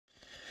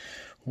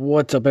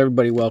What's up,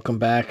 everybody? Welcome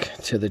back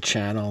to the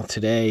channel.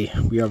 Today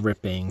we are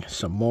ripping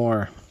some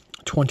more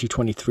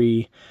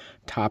 2023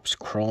 Topps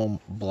Chrome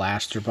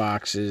blaster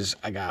boxes.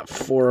 I got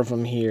 4 of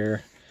them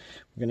here.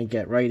 We're gonna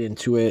get right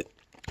into it.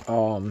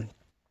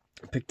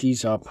 Picked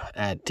these up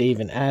at Dave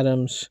and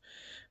Adams.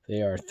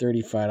 They are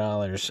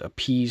 $35 a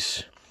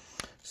piece,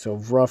 so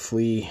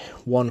roughly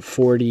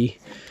 $140.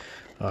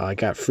 I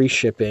got free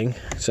shipping,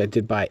 so I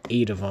did buy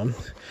 8 of them.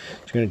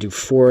 I'm going to do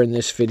 4 in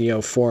this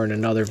video, 4 in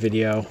another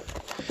video.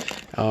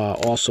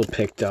 Also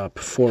picked up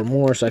 4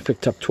 more, so I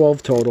picked up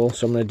 12 total.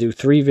 So I'm going to do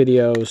 3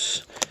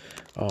 videos,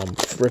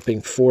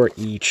 ripping 4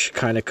 each,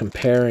 kind of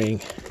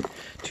comparing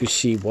to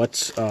see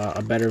what's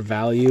a better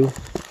value,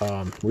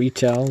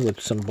 retail with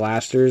some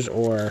blasters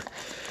or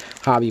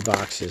hobby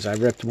boxes. I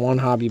ripped 1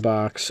 hobby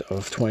box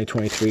of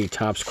 2023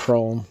 Topps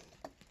Chrome.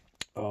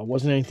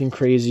 Wasn't anything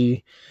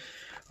crazy.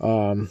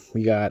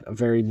 We got a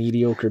very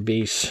mediocre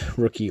base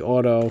rookie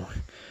auto,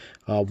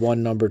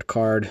 1 numbered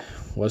card,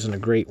 wasn't a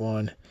great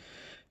one,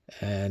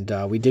 and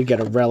we did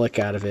get a relic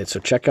out of it, so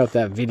check out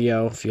that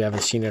video if you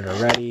haven't seen it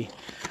already.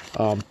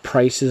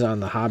 Prices on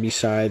the hobby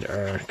side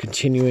are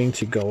continuing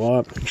to go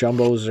up.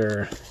 Jumbos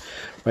are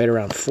right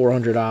around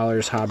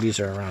 $400, hobbies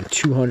are around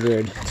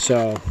 $200,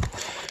 so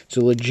it's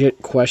a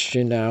legit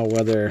question now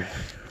whether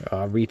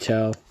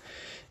retail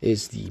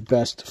is the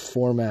best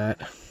format.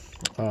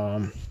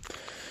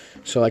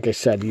 So like I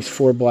said, these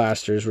 4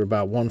 blasters were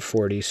about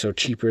 $140, so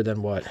cheaper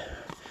than what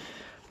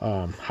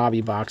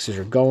hobby boxes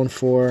are going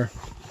for.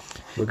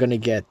 We're going to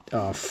get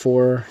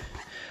 4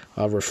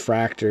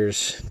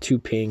 refractors, 2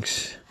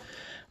 pinks,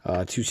 2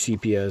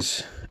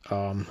 sepias.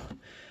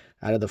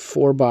 Out of the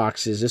 4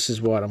 boxes, this is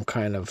what I'm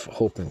kind of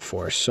hoping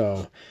for.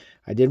 So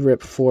I did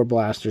rip 4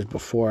 blasters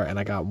before, and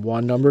I got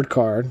 1 numbered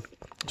card.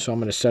 So I'm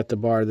going to set the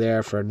bar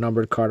there for a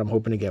numbered card. I'm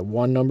hoping to get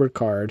 1 numbered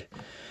card.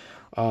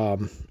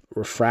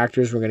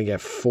 Refractors, we're going to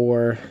get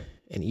 4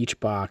 in each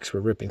box.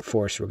 We're ripping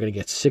 4, so we're going to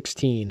get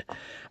 16.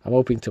 I'm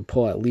hoping to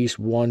pull at least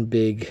 1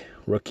 big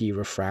rookie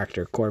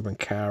refractor. Corbin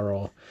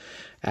Carroll,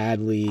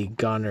 Adley,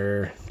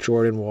 Gunnar,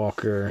 Jordan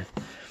Walker,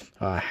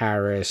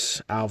 Harris,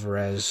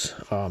 Alvarez.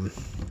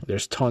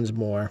 There's tons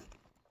more.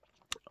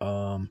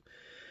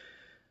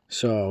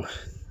 So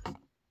I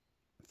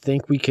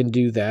think we can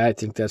do that. I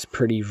think that's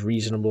pretty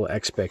reasonable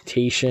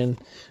expectation.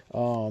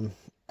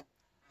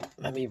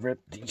 Let me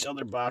rip these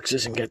other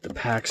boxes and get the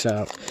packs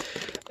out.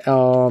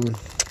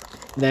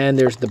 Then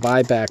there's the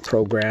buyback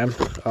program.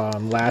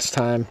 Last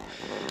time,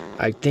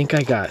 I think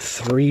I got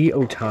 3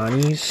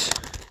 Ohtanis.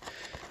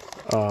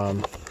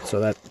 So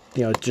that,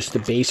 just the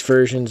base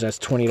versions, that's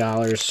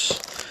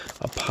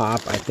 $20 a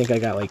pop. I think I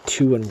got like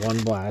 2 in one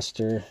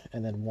blaster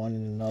and then 1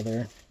 in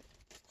another.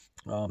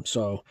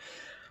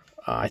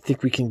 I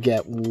think we can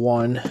get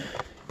 1.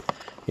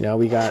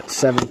 We got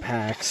 7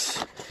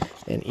 packs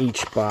in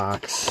each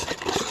box.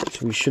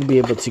 So we should be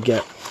able to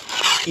get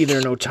either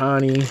an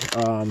Ohtani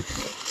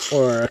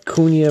or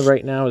Acuna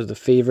right now is the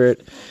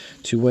favorite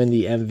to win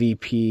the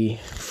MVP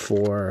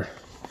for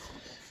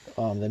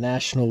the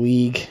National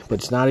League, but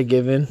it's not a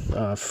given.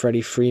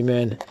 Freddie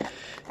Freeman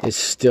is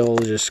still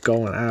just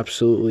going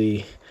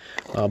absolutely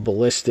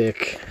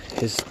ballistic.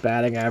 His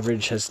batting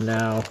average has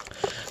now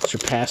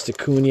surpassed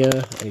Acuna,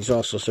 and he's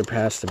also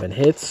surpassed him in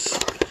hits.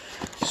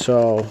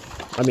 So,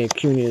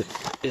 Acuna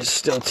is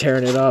still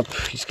tearing it up.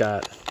 He's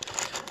got,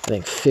 I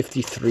think,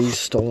 53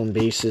 stolen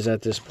bases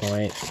at this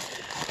point,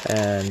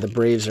 and the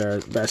Braves are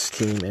the best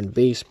team in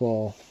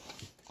baseball.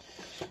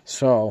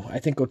 So I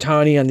think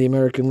Ohtani on the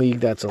American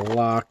League, that's a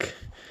lock.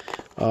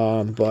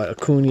 But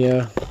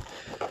Acuna,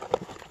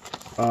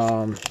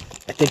 I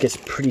think it's a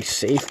pretty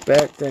safe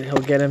bet that he'll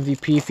get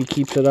MVP if he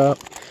keeps it up.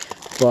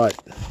 But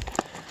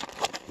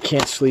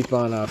can't sleep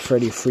on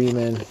Freddie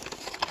Freeman,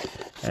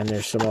 and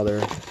there's some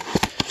other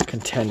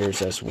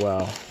contenders as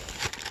well.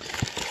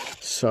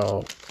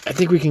 So I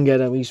think we can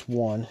get at least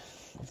 1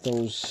 of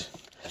those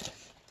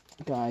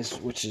guys,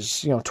 which is,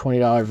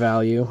 $20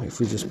 value if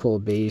we just pull a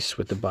base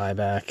with the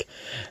buyback.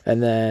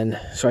 And then,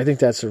 so I think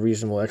that's a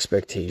reasonable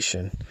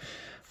expectation.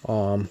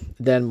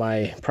 Then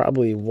my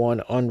probably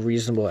one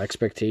unreasonable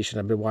expectation,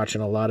 I've been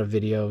watching a lot of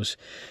videos,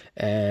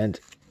 and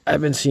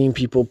I've been seeing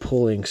people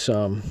pulling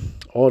some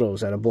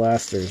autos out of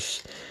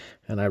blasters,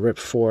 and I ripped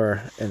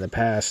 4 in the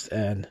past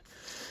and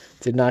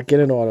did not get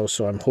an auto,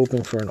 so I'm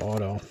hoping for an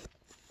auto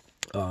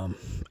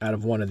out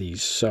of one of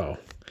these. So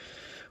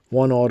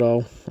 1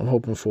 auto, I'm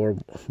hoping for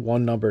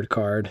 1 numbered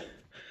card,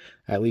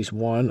 at least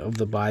 1 of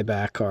the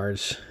buyback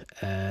cards,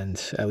 and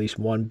at least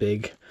 1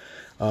 big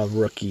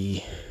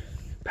rookie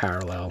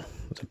parallel.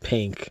 It's a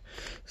pink,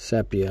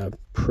 sepia,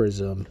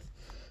 prism,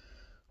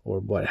 or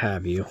what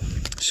have you.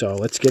 So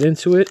let's get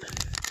into it.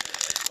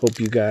 Hope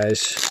you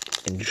guys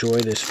enjoy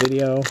this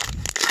video.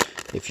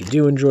 If you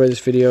do enjoy this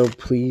video,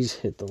 please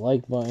hit the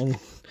like button.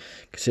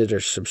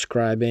 Consider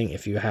subscribing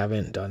if you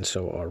haven't done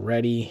so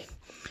already.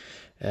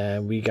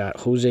 And we got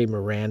Jose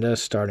Miranda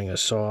starting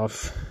us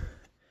off.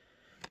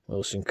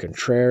 Wilson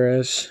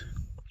Contreras.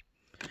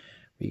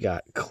 We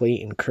got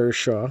Clayton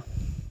Kershaw.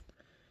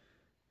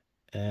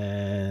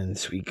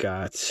 And we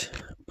got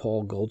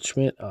Paul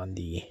Goldschmidt on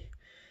the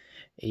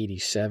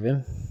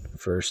 87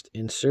 first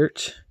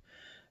insert.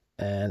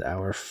 And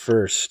our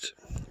first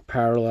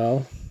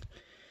parallel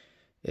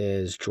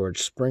is George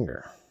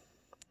Springer.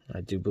 I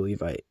do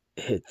believe I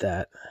hit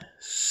that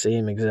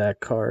same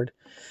exact card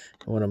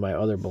in one of my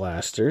other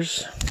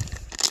blasters.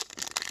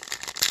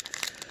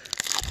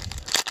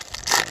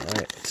 All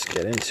right, let's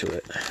get into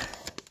it.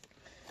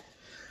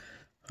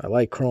 I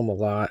like Chrome a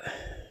lot.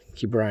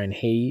 Ke'Bryan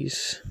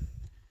Hayes.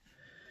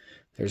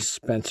 There's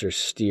Spencer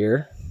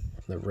Steer,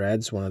 the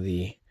Reds, one of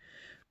the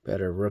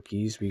better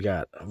rookies. We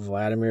got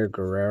Vladimir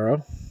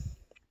Guerrero.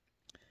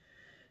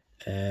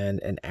 And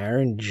an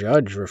Aaron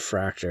Judge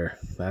refractor.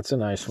 That's a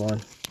nice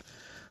one.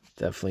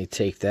 Definitely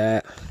take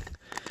that.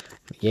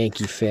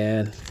 Yankee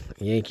fan.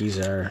 Yankees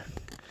are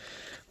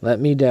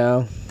letting me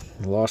down.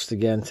 Lost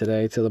again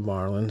today to the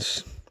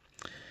Marlins.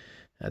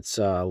 That's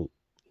a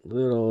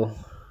little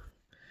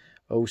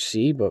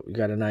OC, but we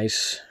got a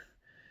nice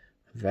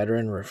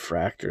veteran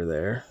refractor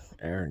there.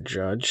 Aaron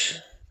Judge.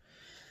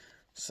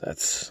 So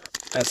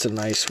that's a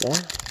nice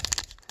one.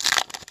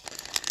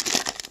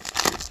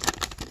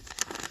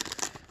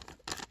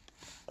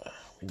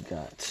 We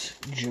got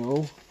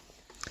Joe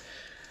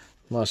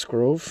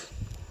Musgrove,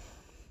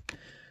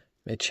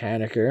 Mitch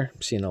Haniger.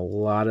 I'm seeing a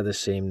lot of the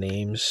same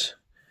names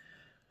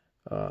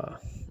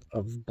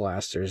of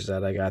blasters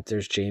that I got.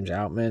 There's James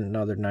Outman,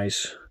 another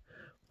nice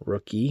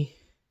rookie.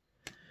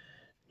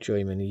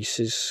 Joey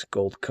Meneses,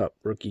 Gold Cup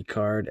rookie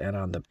card. And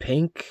on the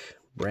pink,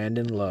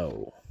 Brandon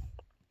Lowe.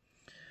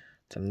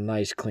 It's a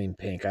nice clean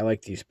pink. I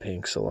like these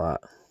pinks a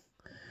lot.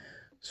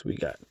 So we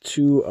got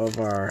two of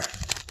our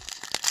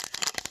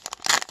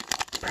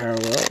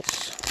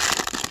parallels.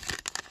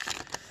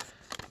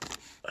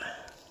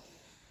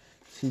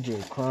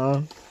 CJ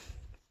Cron.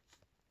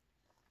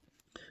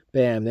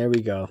 Bam, there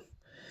we go.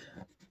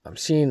 I'm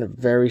seeing a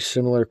very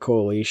similar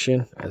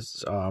correlation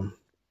as of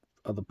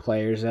the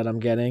players that I'm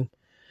getting.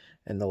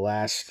 And the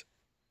last,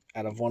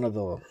 out of one of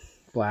the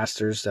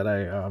blasters that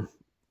I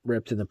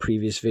ripped in the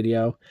previous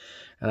video.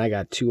 And I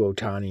got two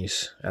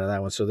Ohtanis out of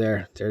that one. So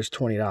there's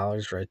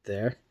 $20 right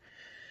there.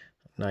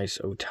 Nice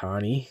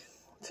Ohtani.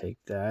 Take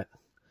that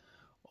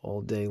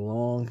all day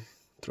long.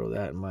 Throw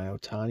that in my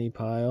Ohtani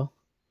pile.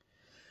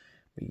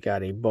 We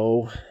got a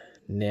Bo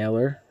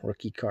Naylor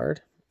rookie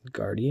card,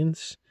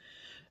 Guardians.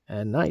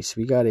 And nice,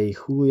 we got a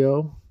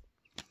Julio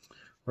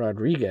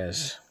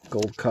Rodriguez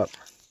Gold Cup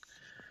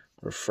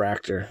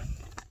refractor.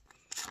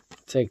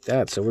 Take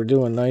that. So we're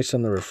doing nice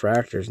on the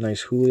refractors.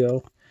 Nice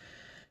Julio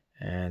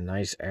and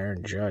nice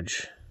Aaron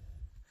Judge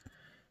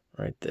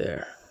right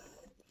there.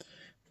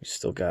 We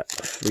still got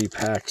 3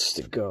 packs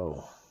to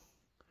go.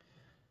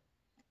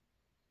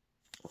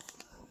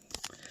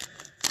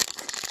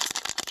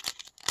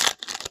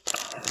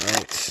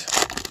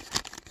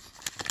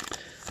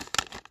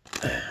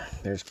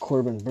 There's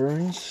Corbin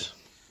Burns.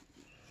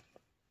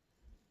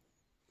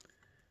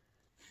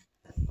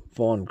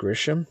 Vaughn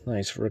Grisham,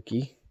 nice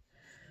rookie.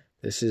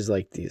 This is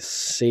like the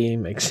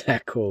same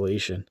exact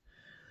collation.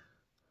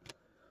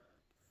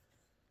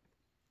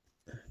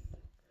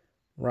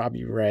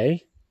 Robbie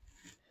Ray.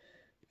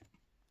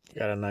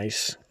 Got a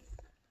nice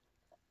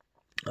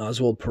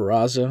Oswald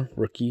Peraza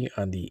rookie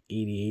on the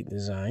 88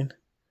 design.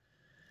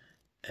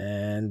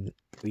 And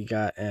we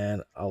got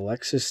an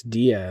Alexis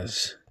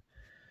Diaz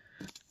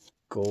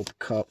Gold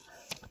Cup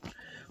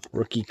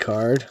rookie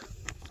card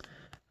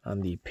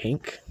on the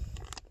pink.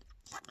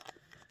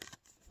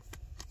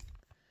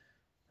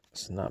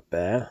 It's not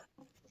bad.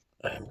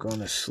 I'm going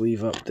to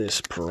sleeve up this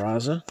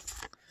Peraza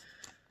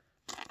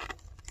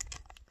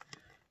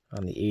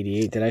on the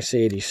 88. Did I say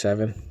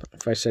 87?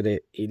 If I said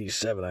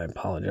 87, I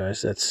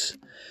apologize. That's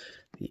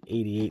the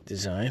 88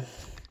 design.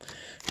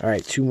 All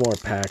right, 2 more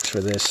packs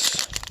for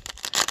this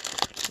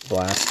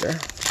blaster.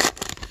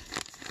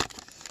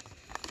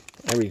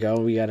 There we go.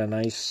 We got a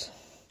nice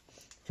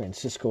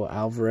Francisco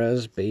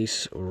Alvarez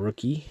base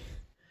rookie.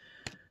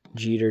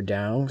 Jeter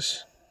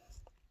Downs.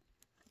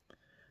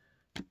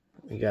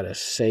 We got a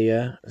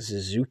Seiya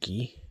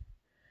Suzuki.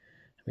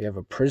 We have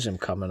a Prism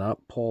coming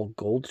up. Paul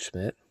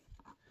Goldschmidt.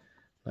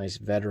 Nice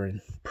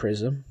veteran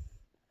Prism.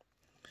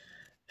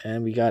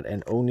 And we got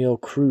an O'Neal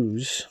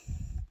Cruz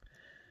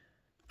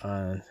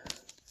on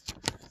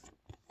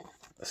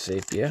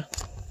Sapia.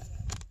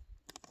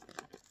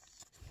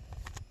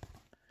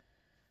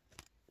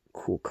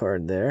 Cool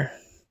card there.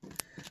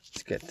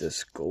 Let's get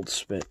this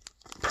Goldschmidt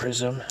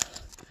Prism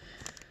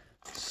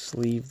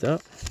sleeved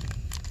up.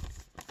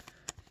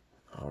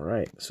 All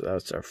right, so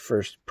that's our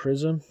first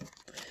Prism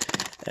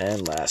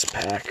and last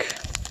pack.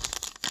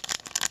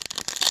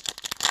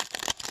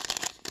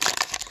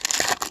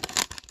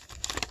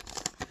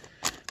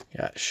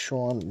 Got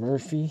Sean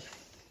Murphy,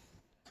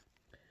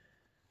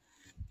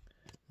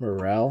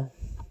 Morel,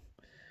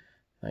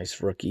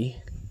 nice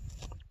rookie.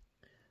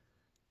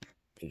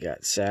 We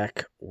got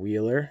Zach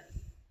Wheeler.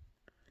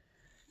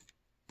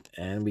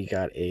 And we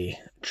got a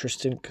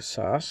Tristan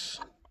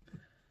Casas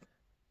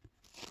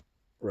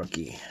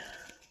rookie.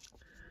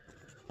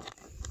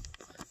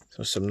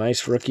 So some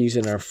nice rookies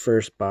in our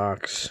first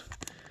box.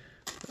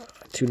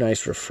 2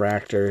 nice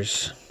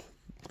refractors,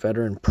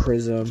 veteran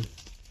prism,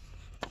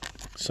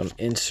 some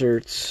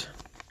inserts,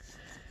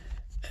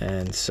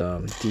 and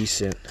some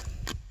decent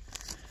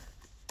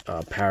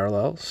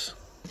parallels.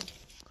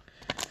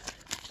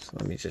 So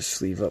let me just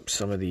sleeve up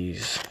some of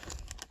these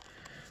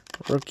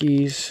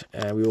rookies,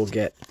 and we will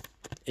get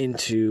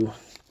into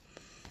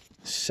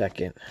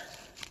second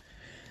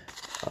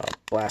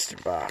blaster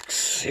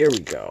box. Here we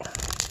go.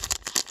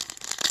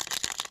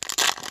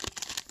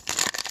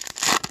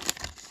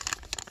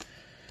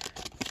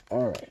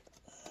 All right.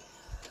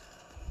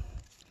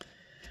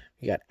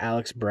 We got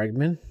Alex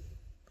Bregman,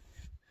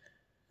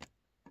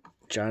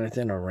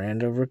 Jonathan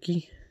Aranda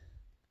rookie.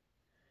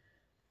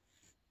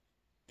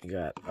 We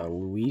got a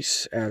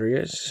Luis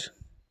Arias.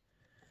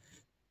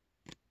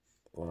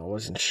 Well, I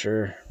wasn't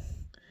sure.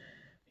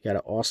 We got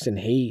an Austin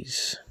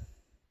Hayes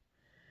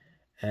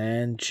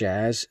and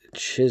Jazz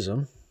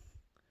Chisholm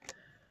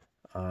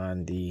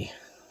on the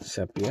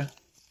sepia.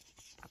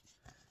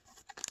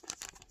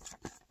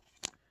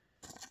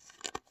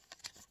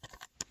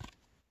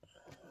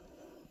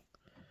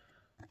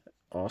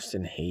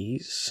 Austin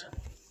Hayes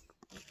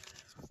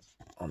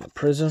on the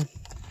prism.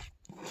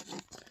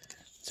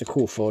 It's a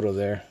cool photo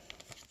there.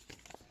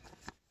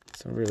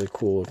 It's a really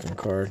cool looking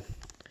card.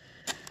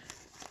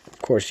 Of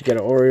course, you get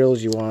an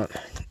Orioles, you want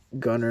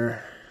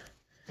Gunnar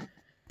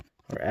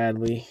or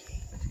Adley.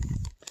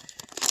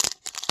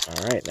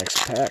 All right, next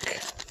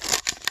pack.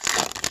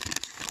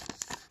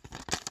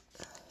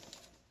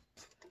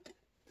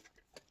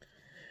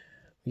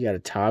 We got a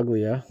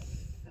Taglia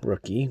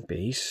rookie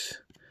base.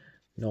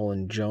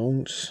 Nolan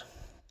Jones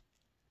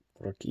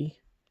rookie.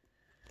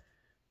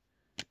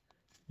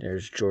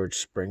 There's George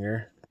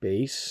Springer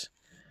base.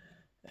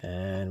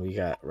 And we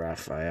got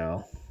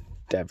Rafael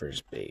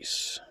Devers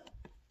base.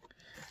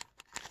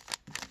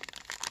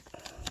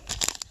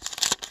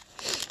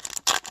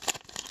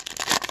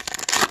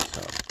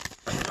 So,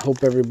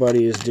 hope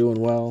everybody is doing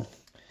well.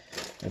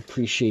 I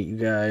appreciate you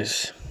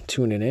guys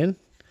tuning in.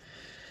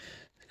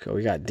 So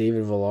we got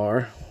David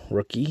Villar,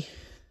 rookie.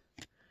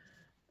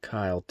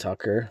 Kyle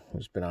Tucker,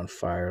 who's been on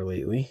fire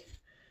lately.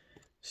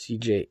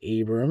 CJ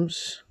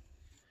Abrams.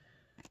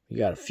 We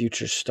got a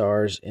Future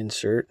Stars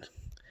insert.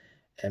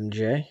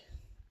 MJ.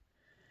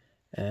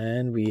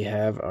 And we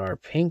have our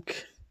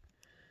pink.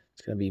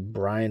 It's going to be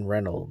Brian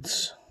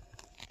Reynolds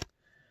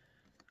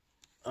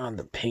on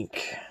the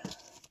pink.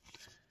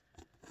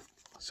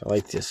 So I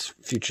like this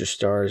Future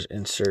Stars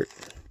insert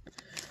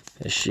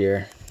this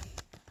year.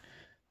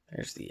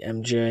 There's the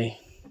MJ.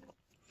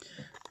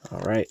 All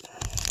right.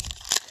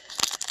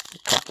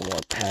 A couple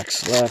more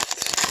packs left.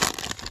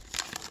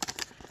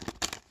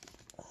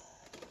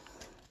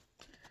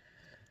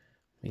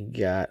 We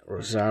got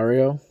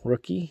Rosario,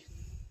 rookie.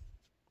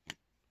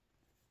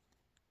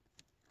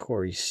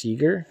 Corey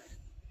Seager.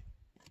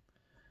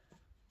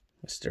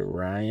 Mr.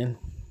 Ryan.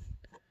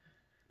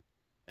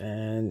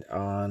 And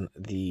on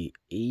the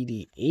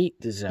 88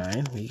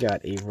 design, we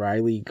got a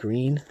Riley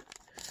Green,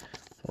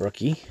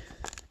 rookie.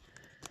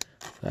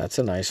 That's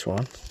a nice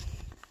one.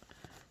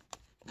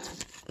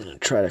 I'm going to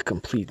try to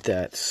complete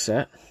that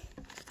set.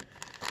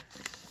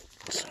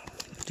 So,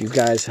 if you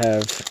guys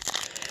have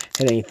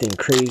hit anything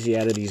crazy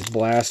out of these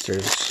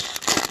blasters,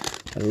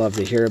 I'd love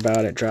to hear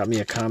about it. Drop me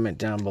a comment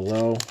down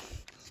below,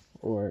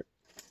 or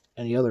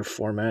any other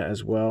format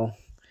as well.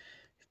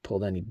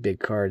 Pulled any big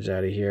cards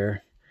out of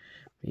here.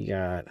 We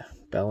got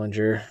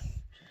Bellinger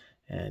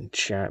and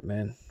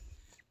Chapman.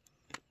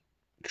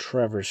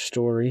 Trevor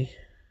Story.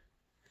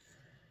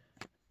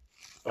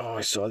 Oh,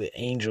 I saw the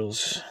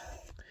Angels.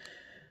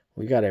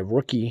 We got a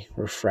rookie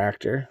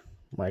refractor,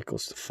 Michael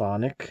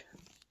Stefanik.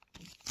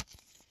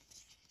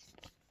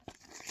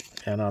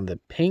 And on the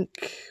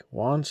pink,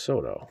 Juan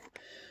Soto.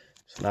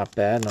 It's not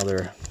bad,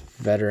 another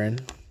veteran.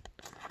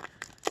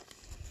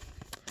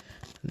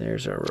 And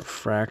there's our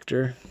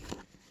refractor.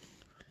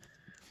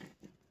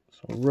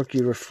 So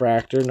rookie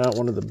refractor, not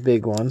one of the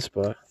big ones,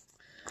 but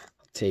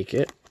I'll take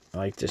it. I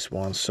like this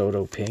Juan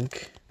Soto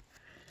pink.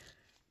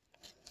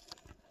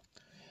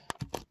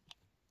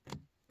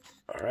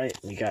 All right,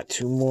 we got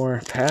 2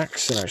 more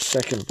packs in our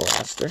second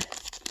blaster.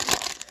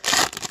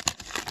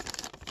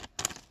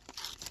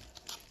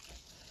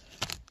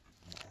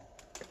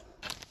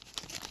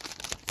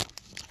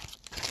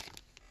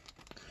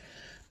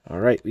 All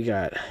right, we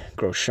got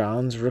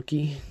Groshans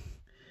rookie.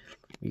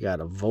 We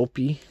got a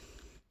Volpe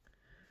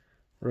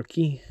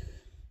rookie.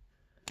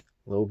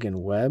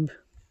 Logan Webb.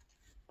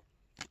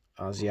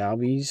 Ozzie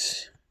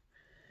Albies.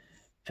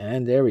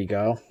 And there we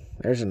go.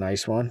 There's a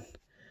nice one.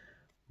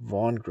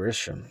 Vaughn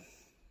Grissom.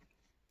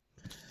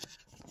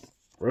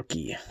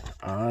 Rookie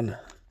on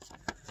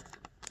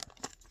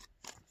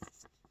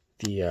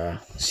the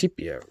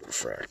sepia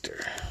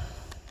refractor.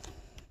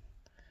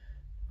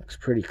 Looks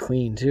pretty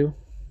clean too.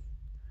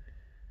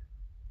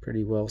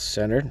 Pretty well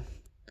centered.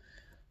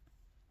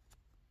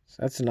 So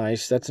that's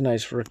nice. That's a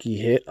nice rookie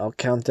hit. I'll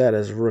count that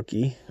as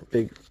rookie.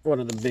 One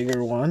of the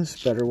bigger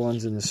ones, better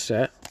ones in the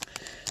set.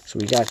 So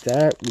we got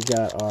that. We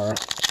got our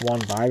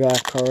 1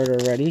 buyback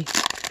card already.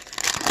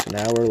 So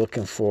now we're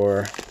looking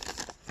for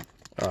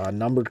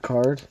numbered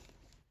card,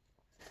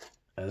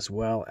 as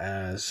well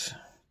as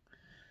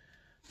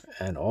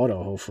an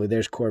auto. Hopefully,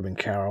 there's Corbin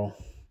Carroll,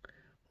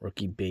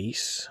 rookie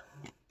base,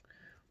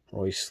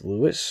 Royce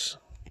Lewis,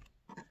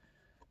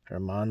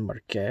 German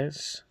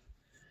Marquez,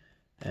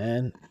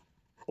 and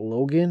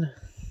Logan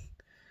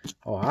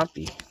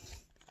O'Hoppe.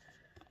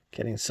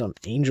 Getting some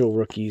Angel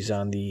rookies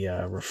on the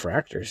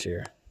refractors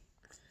here.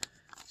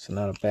 So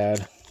not a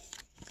bad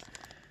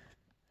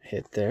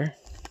hit there.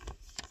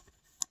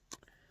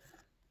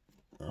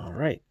 All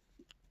right.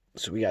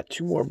 So we got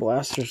 2 more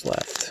blasters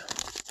left.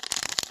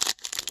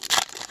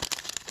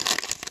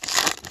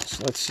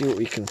 So let's see what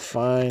we can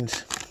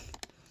find.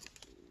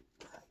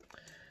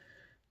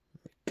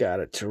 Got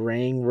a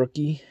Terang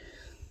rookie,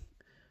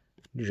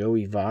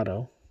 Joey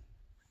Votto,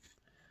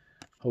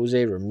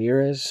 Jose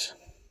Ramirez.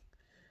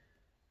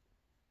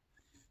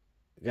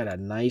 Got a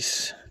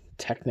nice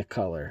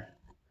Technicolor,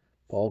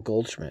 Paul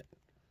Goldschmidt.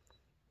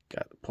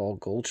 Got Paul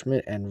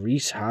Goldschmidt and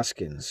Rhys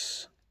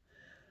Hoskins.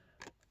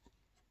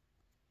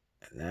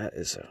 And that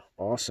is an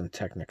awesome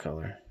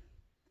Technicolor.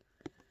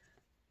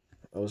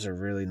 Those are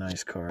really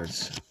nice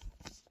cards.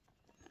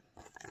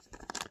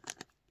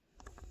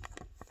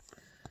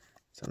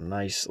 It's a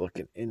nice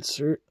looking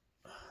insert.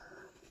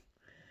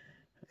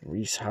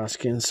 Rhys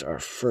Hoskins, our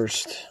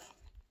first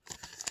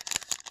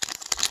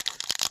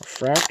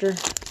refractor.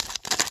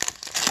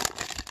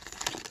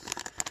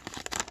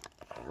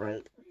 All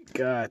right, we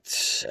got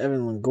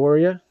Evan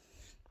Longoria.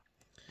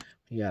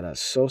 We got a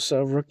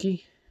Sosa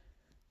rookie.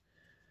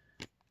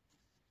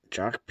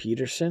 Jock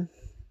Peterson.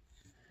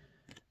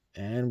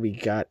 And we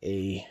got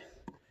a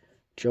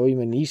Joey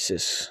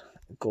Meneses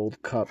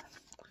Gold Cup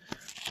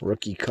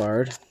rookie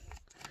card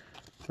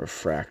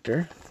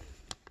refractor.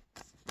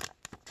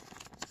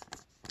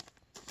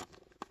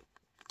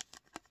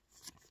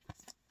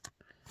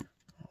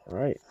 All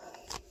right.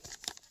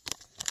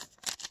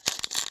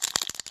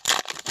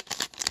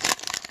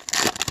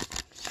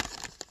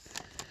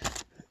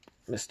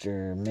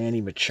 Mr. Manny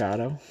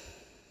Machado.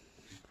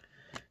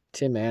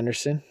 Tim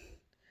Anderson.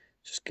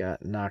 Just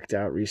got knocked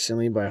out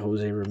recently by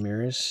Jose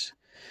Ramirez.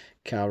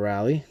 Cal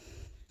Raleigh.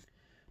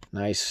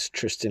 Nice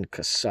Tristan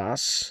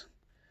Casas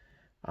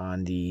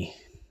on the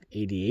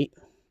 88.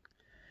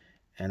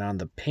 And on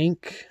the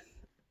pink,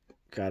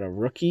 got a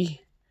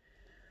rookie,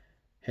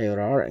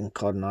 Gerard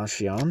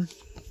Encarnacion.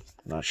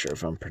 Not sure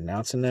if I'm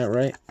pronouncing that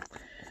right,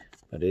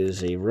 but it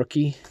is a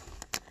rookie,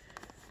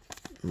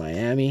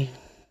 Miami.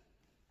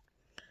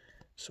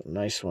 So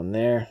nice one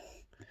there.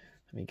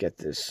 Let me get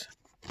this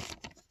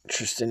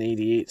Tristan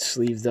 88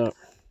 sleeved up.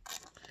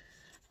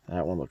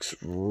 That one looks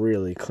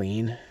really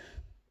clean.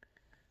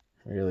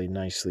 Really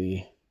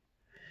nicely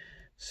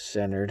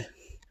centered.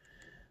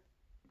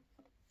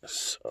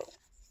 So,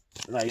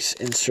 nice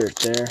insert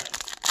there.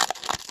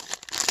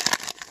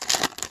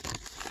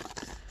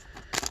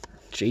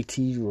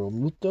 JT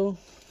Realmuto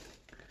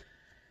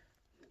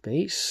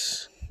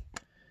base.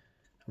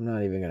 I'm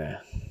not even going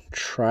to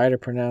try to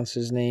pronounce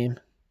his name.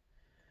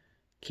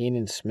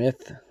 Keenan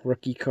Smith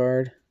rookie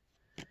card.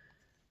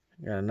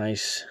 Got a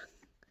nice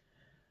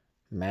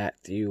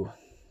Matthew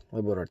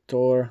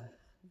Liberatore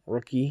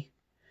rookie.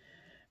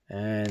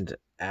 And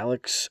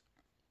Alex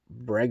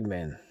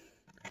Bregman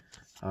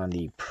on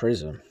the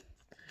Prism.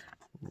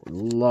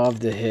 Love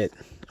to hit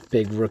a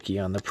big rookie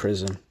on the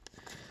Prism.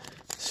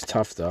 It's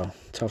tough though.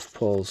 Tough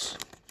pulls.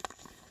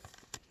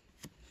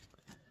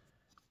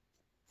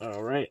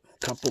 Alright,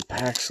 couple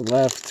packs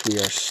left. We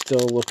are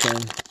still looking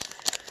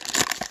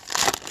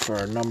for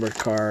a numbered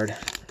card.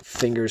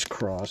 Fingers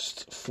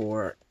crossed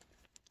for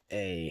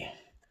a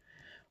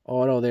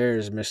auto.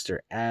 There's Mr.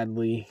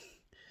 Adley.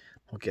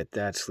 We'll get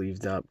that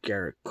sleeved up.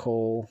 Garrett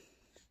Cole.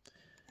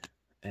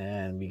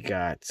 And we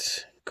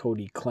got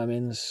Cody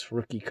Clemens,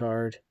 rookie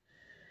card.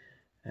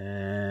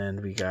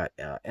 And we got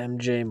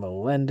MJ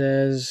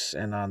Melendez.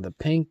 And on the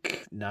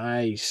pink,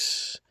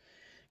 nice,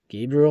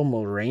 Gabriel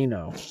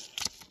Moreno.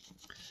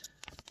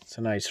 It's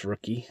a nice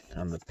rookie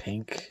on the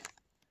pink.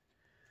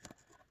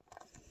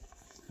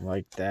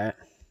 Like that.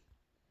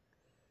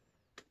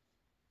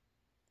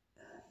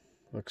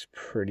 Looks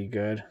pretty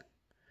good.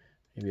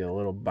 Maybe a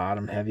little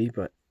bottom heavy,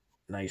 but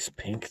nice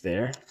pink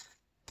there.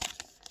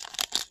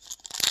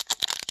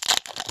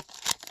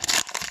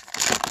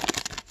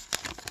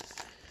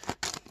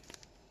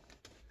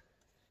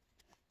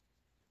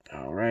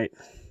 All right.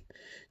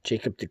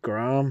 Jacob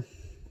deGrom.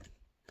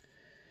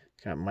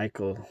 Got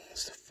Michael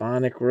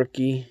Stefanik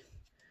rookie.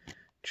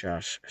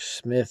 Josh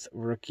Smith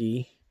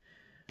rookie.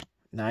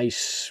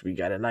 Nice. We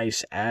got a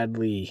nice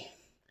Adley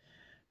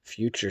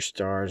Future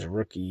Stars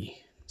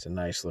rookie. It's a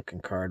nice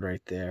looking card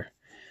right there.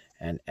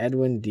 And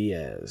Edwin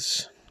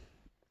Diaz.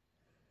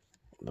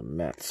 The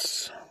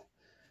Mets.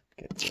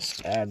 Get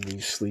this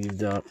Adley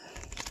sleeved up.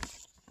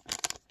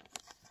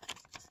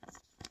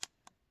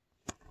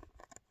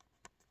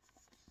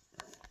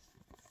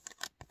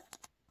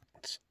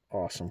 It's an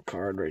awesome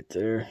card right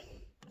there.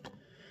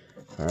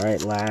 All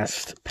right,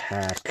 last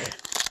pack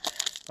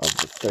of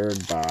the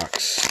third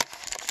box.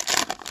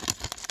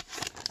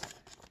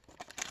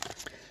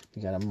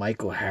 We got a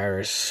Michael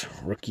Harris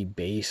rookie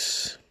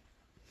base.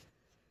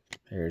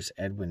 There's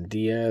Edwin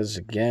Diaz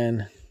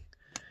again.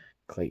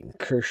 Clayton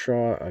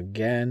Kershaw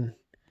again.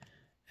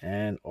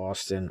 And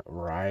Austin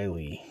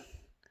Riley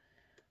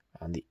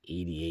on the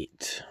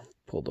 88.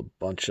 Pulled a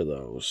bunch of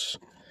those.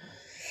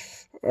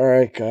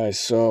 Alright, guys.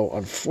 So,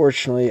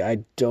 unfortunately,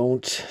 I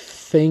don't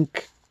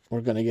think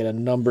we're going to get a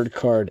numbered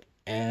card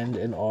and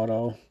an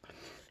auto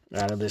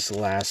out of this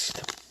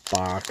last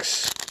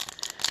box.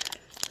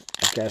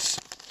 I guess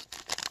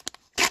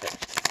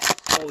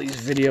all these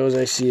videos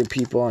I see of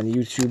people on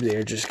YouTube,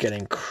 they're just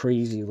getting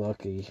crazy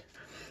lucky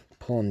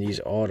pulling these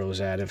autos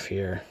out of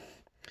here.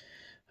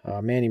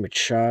 Manny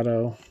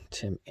Machado,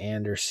 Tim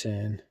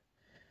Anderson,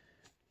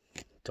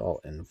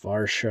 Dalton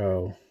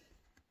Varsho.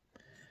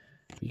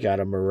 We got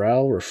a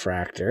Morel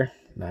refractor,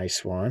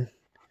 nice one,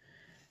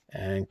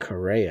 and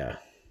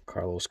Correa,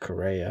 Carlos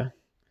Correa.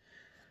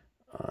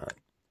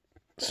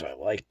 So I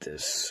like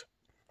this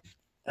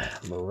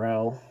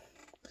Morel.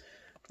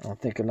 I don't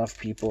think enough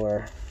people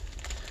are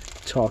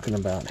talking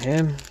about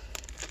him.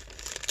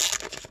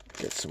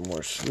 Get some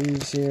more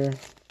sleeves here.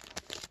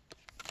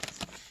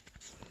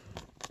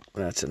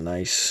 That's a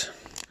nice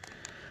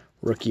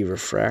rookie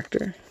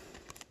refractor.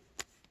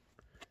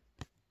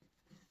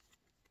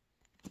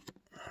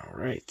 All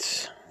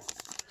right.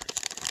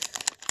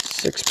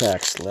 6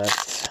 packs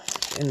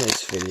left in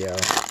this video.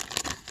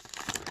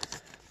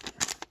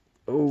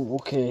 Oh,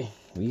 okay.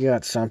 We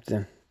got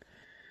something.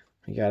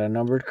 We got a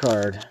numbered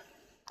card.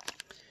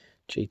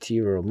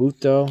 JT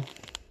Realmuto.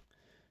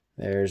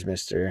 There's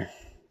Mr.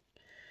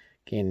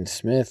 Canaan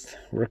Smith,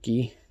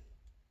 rookie.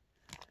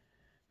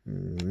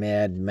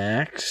 Mad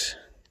Max.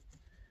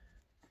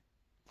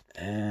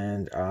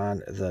 And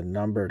on the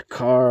numbered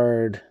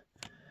card,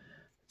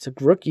 it's a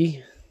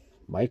rookie,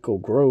 Michael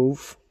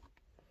Grove,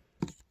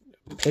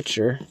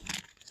 pitcher,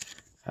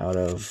 out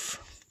of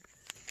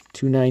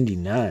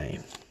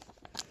 299.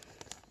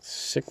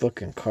 Sick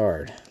looking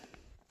card.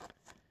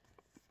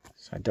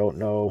 So I don't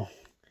know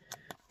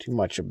too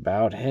much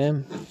about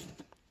him,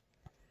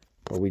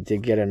 but we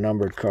did get a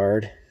numbered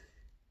card.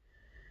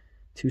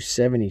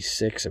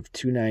 276 of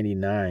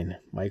 299,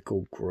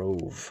 Michael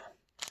Grove,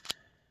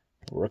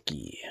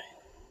 rookie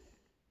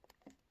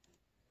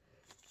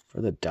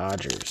for the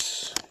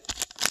Dodgers.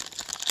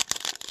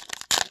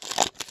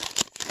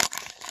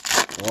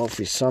 Well, if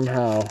we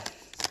somehow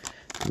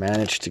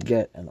manage to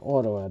get an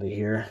auto out of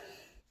here,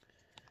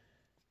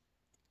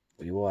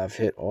 we will have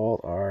hit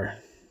all our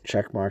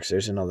check marks.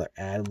 There's another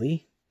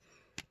Adley,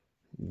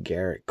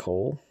 Garrett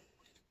Cole.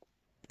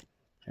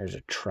 There's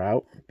a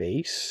Trout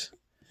base.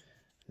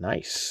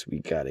 Nice. We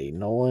got a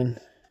Nolan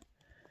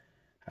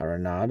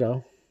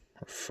Arenado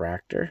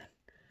refractor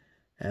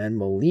and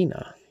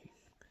Molina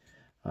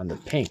on the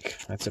pink.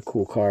 That's a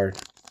cool card.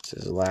 This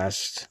is the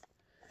last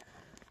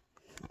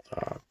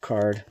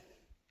card.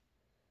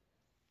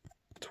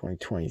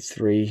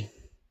 2023.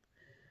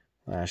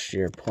 Last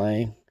year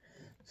playing.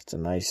 It's a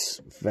nice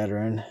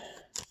veteran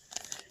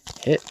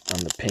hit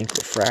on the pink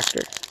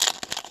refractor.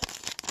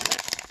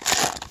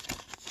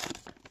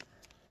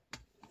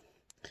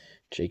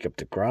 Jacob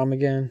deGrom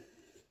again.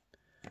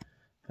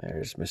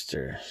 There's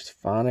Mr.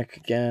 Stefanik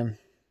again.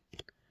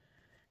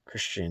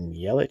 Christian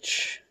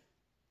Yelich.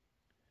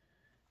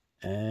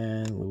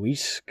 And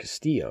Luis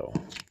Castillo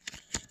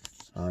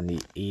on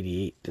the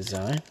 88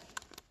 design.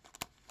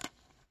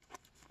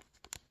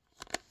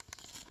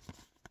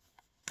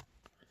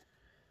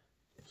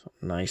 So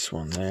nice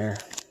one there.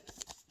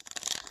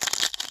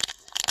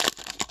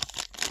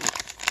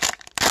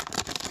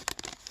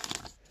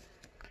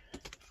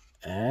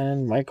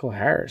 And Michael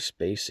Harris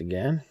base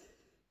again.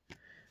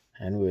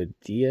 And with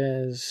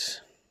Diaz,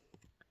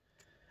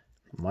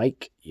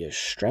 Mike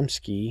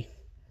Yastrzemski,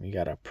 we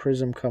got a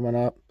Prism coming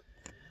up.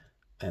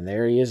 And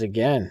there he is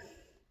again.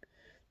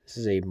 This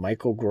is a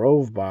Michael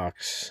Grove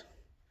box.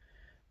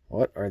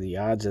 What are the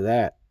odds of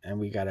that? And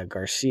we got a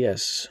Garcia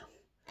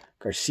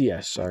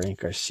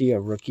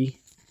rookie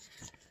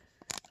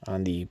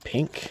on the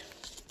pink.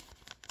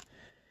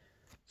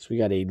 So we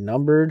got a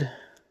numbered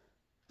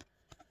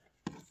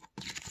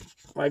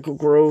Michael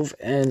Grove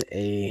and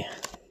a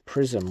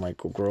Prism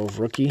Michael Grove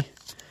rookie.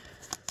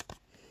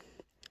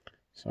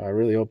 So I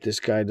really hope this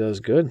guy does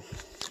good.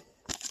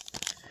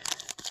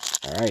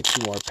 All right,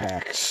 2 more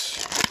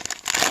packs.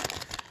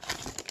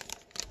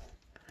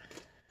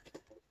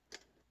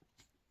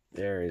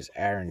 There is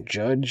Aaron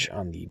Judge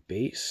on the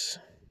base.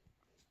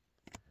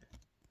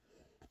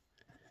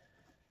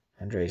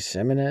 Andres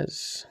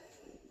Gimenez.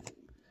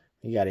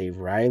 We got a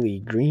Riley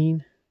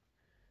Green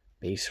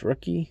base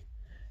rookie.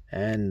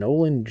 And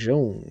Nolan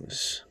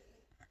Jones,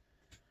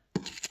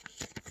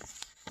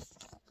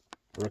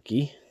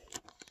 rookie.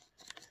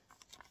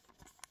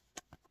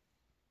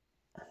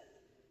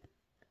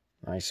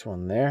 Nice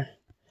one there.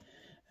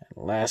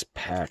 And last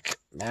pack,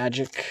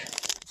 Magic.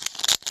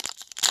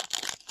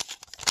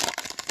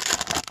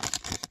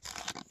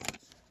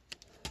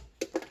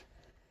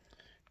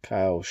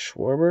 Kyle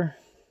Schwarber,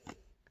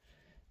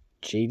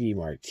 JD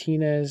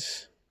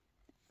Martinez,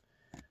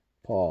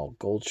 Paul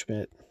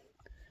Goldschmidt,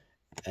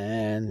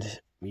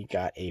 And we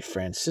got a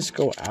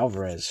Francisco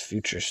Alvarez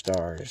Future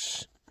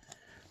Stars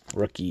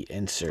rookie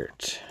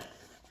insert.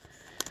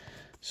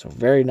 So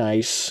very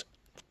nice.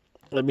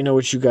 Let me know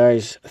what you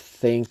guys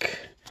think.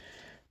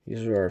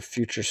 These are our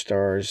Future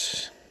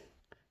Stars.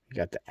 We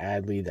got the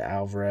Adley, the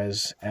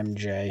Alvarez,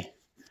 MJ.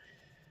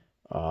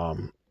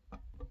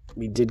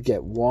 We did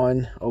get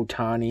one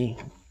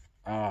Ohtani.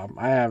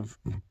 I've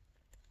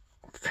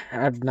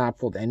not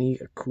pulled any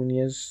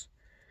Acuñas.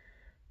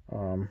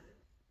 I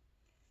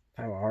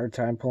have a hard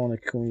time pulling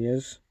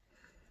Acuñas.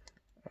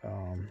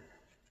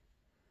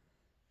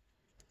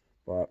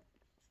 But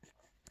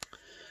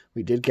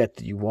we did get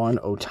the one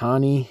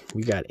Ohtani.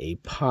 We got a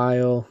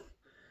pile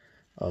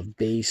of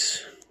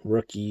base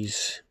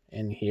rookies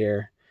in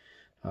here.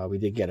 We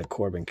did get a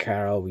Corbin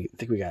Carroll. I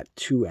think we got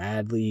two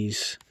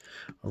Adleys.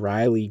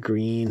 Riley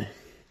Green.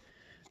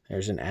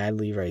 There's an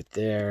Adley right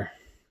there.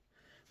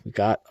 We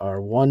got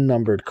our one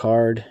numbered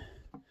card.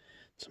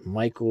 It's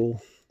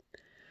Michael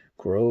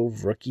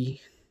Grove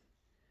rookie.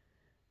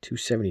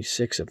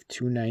 276 of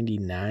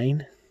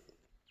 299.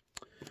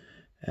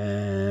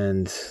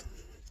 And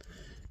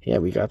yeah,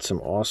 we got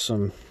some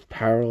awesome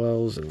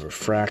parallels and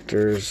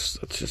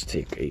refractors. Let's just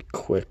take a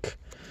quick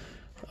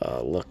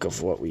look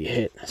of what we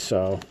hit.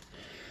 So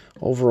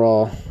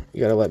overall,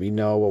 you got to let me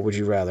know, what would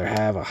you rather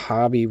have? A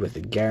hobby with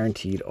a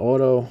guaranteed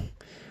auto,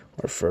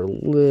 or for a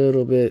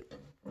little bit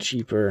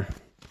cheaper,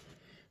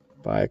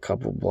 buy a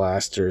couple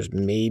blasters,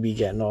 maybe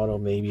get an auto,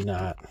 maybe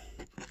not.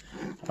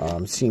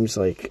 Seems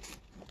like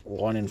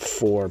 1 in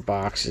 4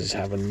 boxes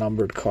have a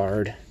numbered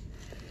card.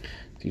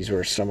 These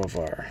were some of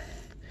our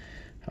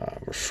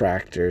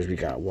refractors. We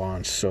got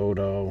Juan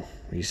Soto,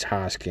 Rhys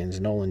Hoskins,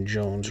 Nolan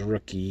Jones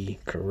rookie,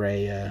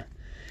 Correa.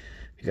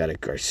 We got a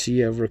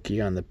Garcia rookie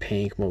on the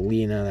pink.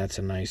 Molina, that's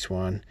a nice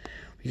one.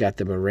 We got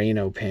the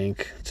Moreno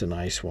pink. It's a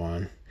nice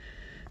one.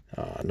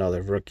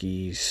 Another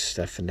rookie,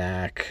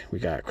 Stefanak. We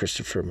got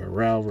Christopher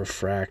Morel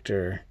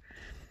refractor.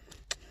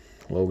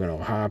 Logan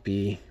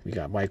O'Hoppe. We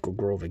got Michael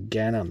Grove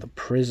again on the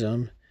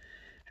Prism.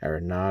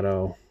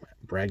 Arenado,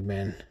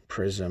 Bregman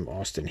Prism,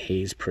 Austin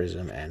Hayes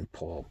Prism, and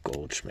Paul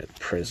Goldschmidt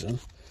Prism.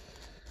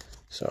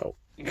 So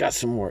you got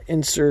some more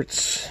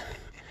inserts.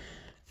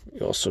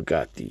 We also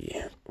got the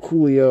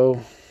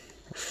Julio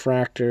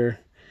refractor,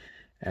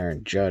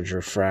 Aaron Judge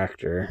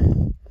refractor,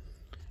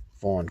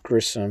 Vaughn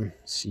Grissom,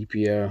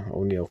 Sepia,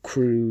 O'Neal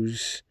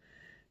Cruz,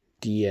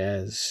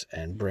 Diaz,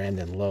 and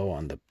Brandon Lowe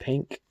on the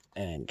pink,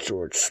 and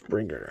George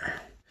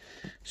Springer.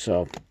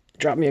 So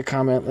drop me a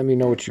comment. Let me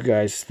know what you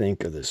guys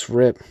think of this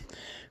rip.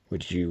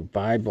 Would you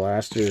buy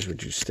blasters?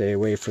 Would you stay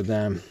away from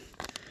them?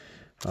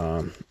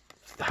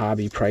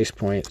 Hobby price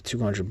point,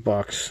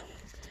 $200.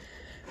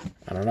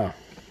 I don't know.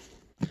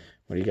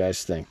 What do you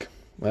guys think?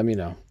 Let me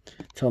know.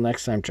 Till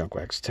next time, Junk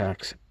Wax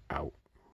Tax out.